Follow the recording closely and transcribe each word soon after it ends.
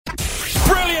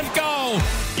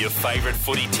Your favourite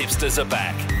footy tipsters are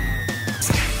back.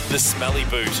 The Smelly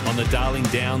Boot on the Darling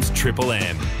Downs Triple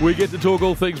M. We get to talk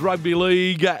all things rugby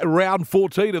league. Round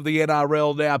 14 of the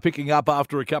NRL now picking up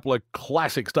after a couple of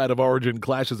classic State of Origin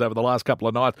clashes over the last couple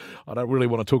of nights. I don't really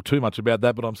want to talk too much about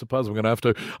that, but I suppose we're going to have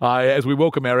to. As we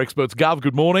welcome our experts. Gov,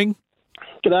 good morning.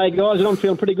 G'day, guys. I'm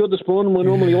feeling pretty good this morning. We're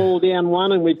normally all down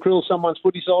one and we've krilled someone's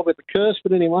footy side with the curse,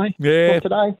 but anyway, not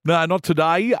today. No, not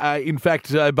today. In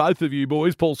fact, both of you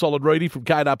boys, Paul Solid-Reedy from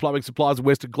K&R Plumbing Supplies and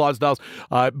Western Clydesdales,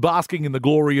 basking in the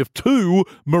glory of 2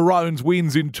 Maroons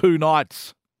wins in 2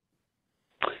 nights.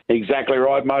 Exactly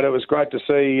right, mate. It was great to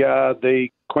see the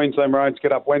Queensland Maroons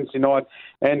get up Wednesday night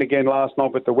and again last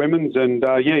night with the women's. And,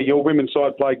 your women's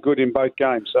side played good in both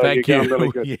games. So thank you're you. going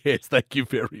really good. Yes, thank you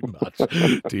very much.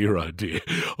 Dear, oh dear.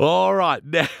 All right,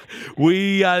 now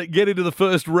we get into the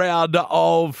first round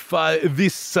of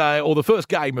the first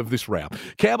game of this round.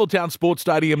 Campbelltown Sports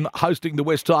Stadium hosting the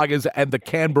West Tigers and the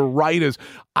Canberra Raiders,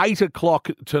 8 o'clock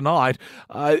tonight.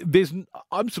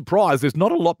 I'm surprised there's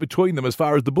not a lot between them as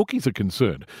far as the bookies are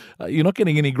concerned. You're not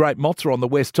getting any great mozza on the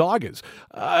West Tigers.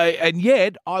 And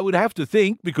yet, I would have to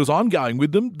think, because I'm going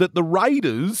with them, that the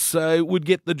Raiders would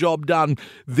get the job done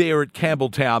there at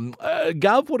Campbelltown.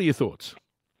 Gov, what are your thoughts?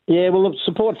 Yeah, well, the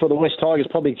support for the West Tigers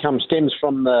probably stems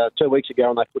from 2 weeks ago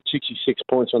when they put 66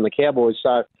 points on the Cowboys.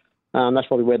 So that's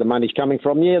probably where the money's coming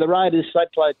from. Yeah, the Raiders,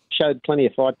 showed plenty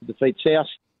of fight to defeat South.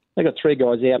 They got 3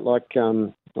 guys out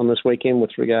on this weekend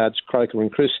with regards Croker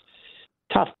and Chris.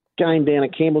 Tough game down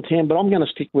at Campbelltown, but I'm going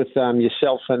to stick with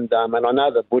yourself, and I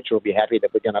know the Butcher will be happy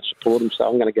that we're going to support him, so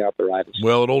I'm going to go with the Raiders.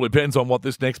 Well, it all depends on what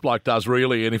this next bloke does,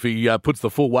 really, and if he puts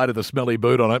the full weight of the Smelly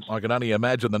Boot on it, I can only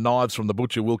imagine the knives from the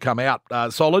Butcher will come out.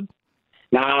 Solid?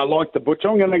 I like the Butcher.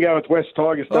 I'm going to go with West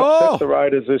Tigers to upset the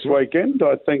Raiders this weekend.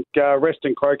 I think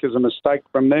resting Croker's a mistake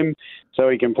from them, so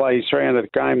he can play his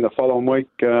 300th game the following week.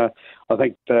 I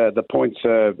think the points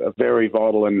are very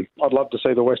vital, and I'd love to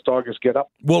see the West Tigers get up.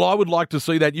 Well, I would like to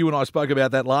see that. You and I spoke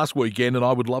about that last weekend, and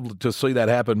I would love to see that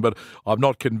happen, but I'm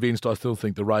not convinced. I still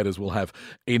think the Raiders will have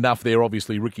enough there.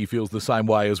 Obviously, Ricky feels the same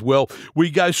way as well. We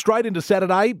go straight into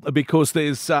Saturday because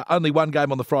there's only one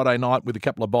game on the Friday night with a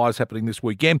couple of buys happening this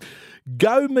weekend.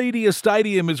 Go Media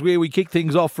Stadium is where we kick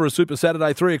things off for a Super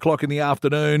Saturday, 3 o'clock in the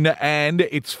afternoon, and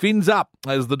it's fins up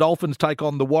as the Dolphins take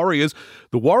on the Warriors.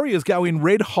 The Warriors go in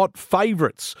red-hot favourites.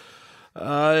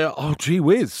 Gee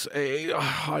whiz.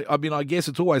 I mean, I guess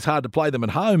it's always hard to play them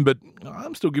at home, but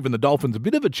I'm still giving the Dolphins a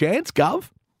bit of a chance, Gov.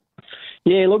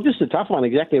 Yeah, look, this is a tough one,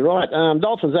 exactly right.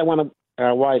 Dolphins, they won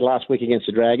away last week against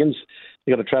the Dragons.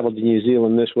 They've got to travel to New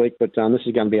Zealand this week, but this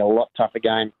is going to be a lot tougher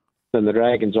game than the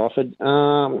Dragons offered.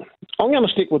 I'm going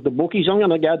to stick with the bookies. I'm going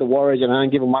to go the Warriors at home,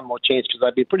 give them one more chance because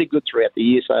they've been pretty good throughout the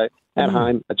year, so at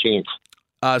home, a chance.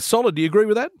 Solid, do you agree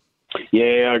with that?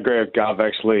 Yeah, I agree with Gov,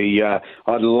 actually.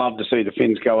 I'd love to see the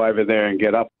Finns go over there and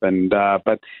get up. But I'm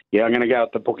going to go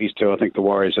with the bookies too. I think the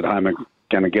Warriors at home are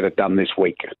going to get it done this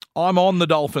week. I'm on the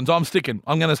Dolphins. I'm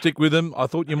going to stick with them. I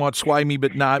thought you might sway me,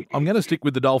 but no, I'm going to stick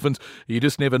with the Dolphins. You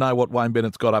just never know what Wayne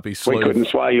Bennett's got up his sleeve. We couldn't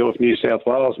sway you with New South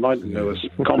Wales, mate. There was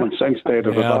common sense there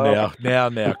to the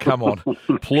Now, come on.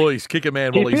 Please, kick a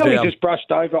man while he's down. down. He just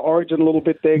brushed over Origin a little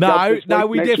bit there. No,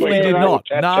 we definitely did not.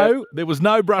 No, there was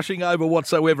no brushing over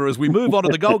whatsoever as we move on to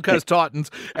the Gold Coast Titans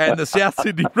and the South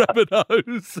Sydney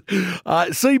Rabbitohs.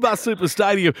 Seabus Super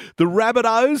Stadium. The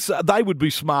Rabbitohs, they would be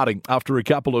smarting after a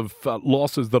couple of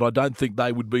losses that I don't think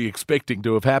they would be expecting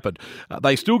to have happened.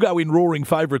 They still go in roaring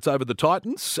favourites over the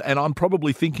Titans, and I'm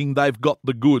probably thinking they've got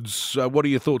the goods. What are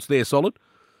your thoughts there, Solid?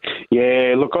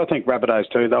 Yeah, look, I think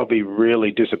Rabbitohs too, they'll be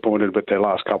really disappointed with their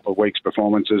last couple of weeks'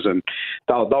 performances, and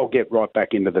they'll get right back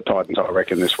into the Titans, I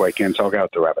reckon, this weekend, so I'll go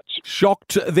with the Rabbits.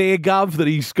 Shocked there, Gov, that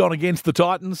he's gone against the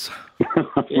Titans?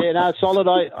 Yeah, no, Solid.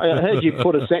 I heard you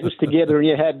put a sentence together and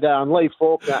you had Lee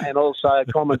Faulkner and also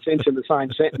common sense in the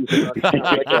same sentence. I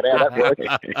can't work out how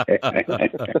that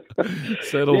works.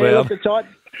 Settle down. Look,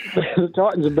 the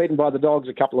Titans were beaten by the Dogs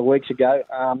a couple of weeks ago.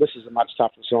 This is a much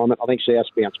tougher assignment. I think South's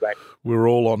bounce back. We're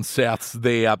all on Souths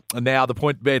there. Now the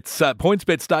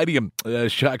PointsBet Stadium,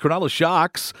 Cronulla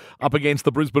Sharks up against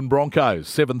the Brisbane Broncos,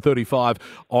 7:35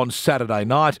 on Saturday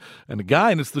night. And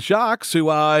again, it's the Sharks who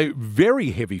are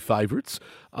very heavy favourites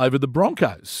over the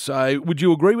Broncos. So would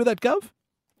you agree with that, Gov?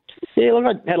 Yeah, look,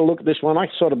 I had a look at this one. I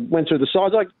sort of went through the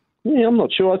sides. I'm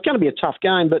not sure. It's going to be a tough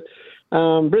game, but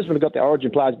Brisbane have got the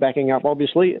Origin players backing up,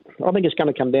 obviously. I think it's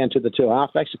going to come down to the two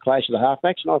halfbacks, the clash of the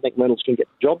halfbacks, and I think Reynolds can get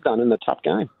the job done in the tough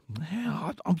game.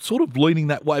 Yeah, I'm sort of leaning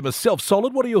that way myself.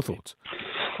 Solid, what are your thoughts?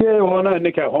 Yeah, well, I know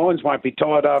Nico Hines won't be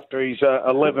tired after his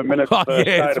 11 minutes. Oh,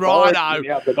 yes, right.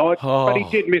 The other night, but he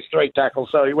did miss 3 tackles,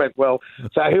 so he went well.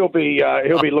 So he'll be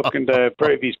looking to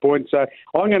prove his point. So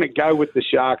I'm going to go with the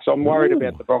Sharks. I'm worried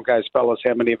about the Broncos fellas.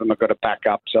 How many of them have got to back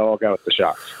up? So I'll go with the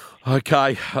Sharks.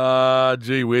 Okay,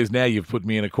 gee whiz, now you've put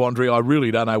me in a quandary. I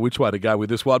really don't know which way to go with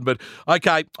this one, but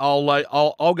okay,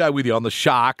 I'll go with you on the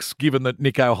Sharks, given that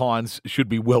Nico Hines should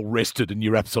be well rested, and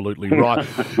you're absolutely right.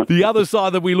 The other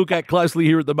side that we look at closely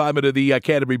here at the moment are the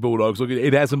Canterbury Bulldogs. Look,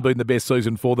 it hasn't been the best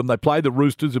season for them. They played the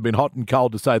Roosters, have been hot and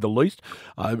cold to say the least,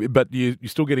 but you're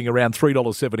still getting around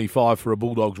 $3.75 for a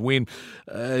Bulldogs win.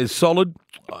 Solid.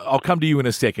 I'll come to you in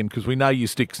a second because we know your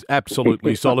stick's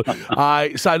absolutely solid.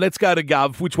 So let's go to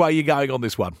Gov. Which way are you going on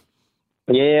this one?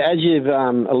 Yeah, as you've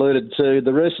alluded to,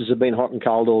 the Roosters have been hot and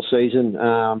cold all season.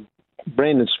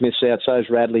 Brandon Smith's out, so's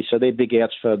Radley, so they're big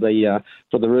outs for the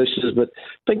Roosters. But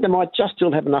I think they might just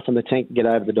still have enough in the tank to get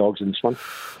over the Dogs in this one.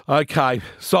 Okay,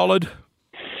 solid.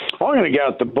 I'm going to go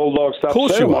with the Bulldogs stuff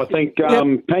too. I think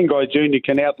Pangai Jr.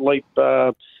 can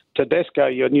outleap Tedesco,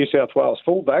 your New South Wales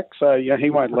fullback, so he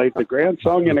won't leave the ground.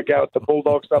 So I'm going to go with the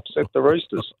Bulldogs to upset the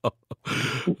Roosters.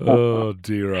 Oh,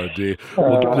 dear, oh, dear.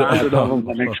 100 of them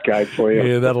the next game for you.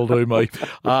 Yeah, that'll do me.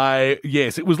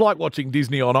 Yes, it was like watching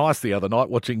Disney on Ice the other night,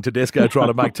 watching Tedesco trying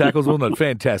to make tackles, wasn't it?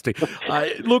 Fantastic.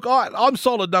 Look, I'm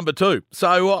solid number 2,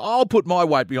 so I'll put my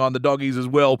weight behind the Doggies as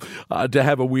well to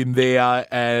have a win there,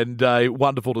 and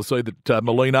wonderful to see that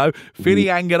Molino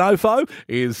Finianganofo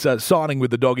is signing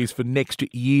with the Doggies for next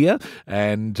year.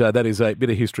 And that is a bit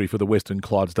of history for the Western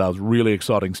Clydesdales. Really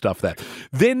exciting stuff, that.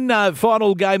 Then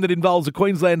final game that involves a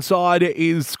Queensland side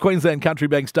is Queensland Country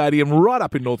Bank Stadium right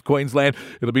up in North Queensland.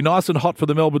 It'll be nice and hot for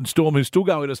the Melbourne Storm, who's still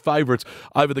going as favourites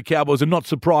over the Cowboys, and not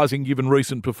surprising given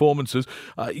recent performances.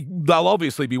 They'll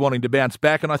obviously be wanting to bounce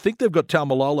back, and I think they've got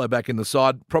Taumalolo back in the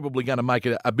side, probably going to make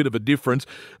a bit of a difference.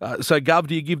 So, Gov,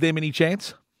 do you give them any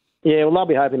chance? Yeah, well, they'll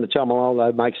be hoping the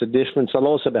Taumalolo makes a difference. They'll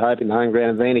also be hoping the home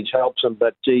ground advantage helps them,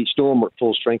 but Storm are at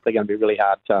full strength. They're going to be really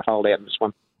hard to hold out in this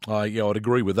one. Yeah, I'd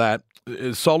agree with that.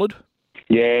 Solid?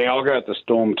 Yeah, I'll go with the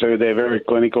Storm too. They're very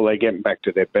clinical. They're getting back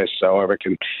to their best, so I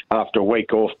reckon after a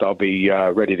week off, they'll be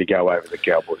ready to go over the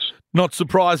Cowboys. Not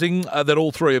surprising that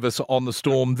all three of us are on the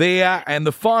Storm there. And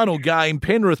the final game,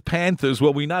 Penrith Panthers,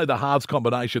 well, we know the halves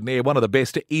combination there, one of the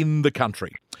best in the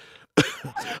country.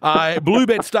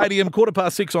 Bluebet Stadium,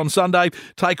 6:15 on Sunday,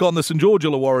 take on the St George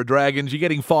Illawarra Dragons. You're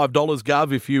getting $5,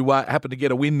 Gov, if you happen to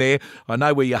get a win there. I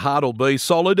know where your heart will be.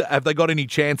 Solid. Have they got any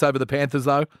chance over the Panthers,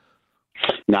 though?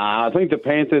 Nah, I think the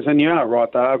Panthers, and you are right,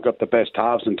 they've got the best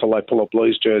halves until they pull a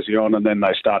Blues jersey on and then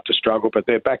they start to struggle, but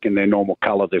they're back in their normal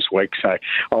colour this week, so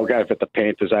I'll go for the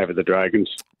Panthers over the Dragons.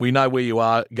 We know where you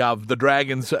are, Gov. The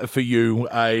Dragons for you,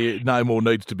 no more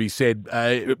needs to be said.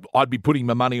 I'd be putting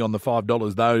my money on the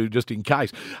 $5, though, just in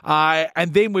case.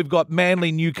 And then we've got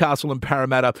Manly, Newcastle and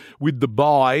Parramatta with the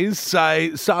buys.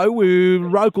 So we're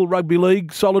local rugby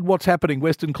league, solid. What's happening,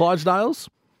 Western Clydesdales?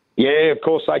 Yeah, of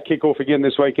course, they kick off again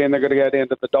this weekend. They've got to go down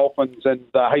to the Dolphins, and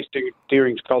Hastings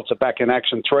Deering's Colts are back in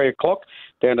action 3 o'clock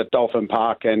down at Dolphin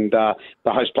Park, and the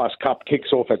Host Plus Cup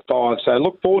kicks off at 5. So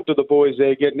look forward to the boys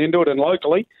there getting into it. And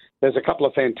locally, there's a couple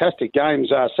of fantastic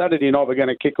games. Saturday night, we're going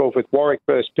to kick off with Warwick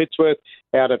versus Pittsworth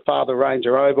out at Father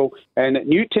Ranger Oval, and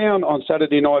Newtown on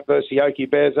Saturday night versus the Oakey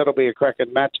Bears. That'll be a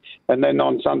cracking match. And then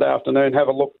on Sunday afternoon, have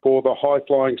a look for the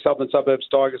high-flying Southern Suburbs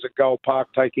Tigers at Gold Park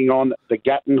taking on the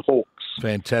Gatton Hawks.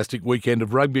 Fantastic weekend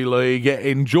of rugby league.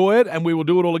 Enjoy it, and we will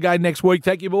do it all again next week.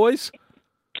 Thank you, boys.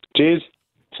 Cheers.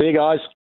 See you guys.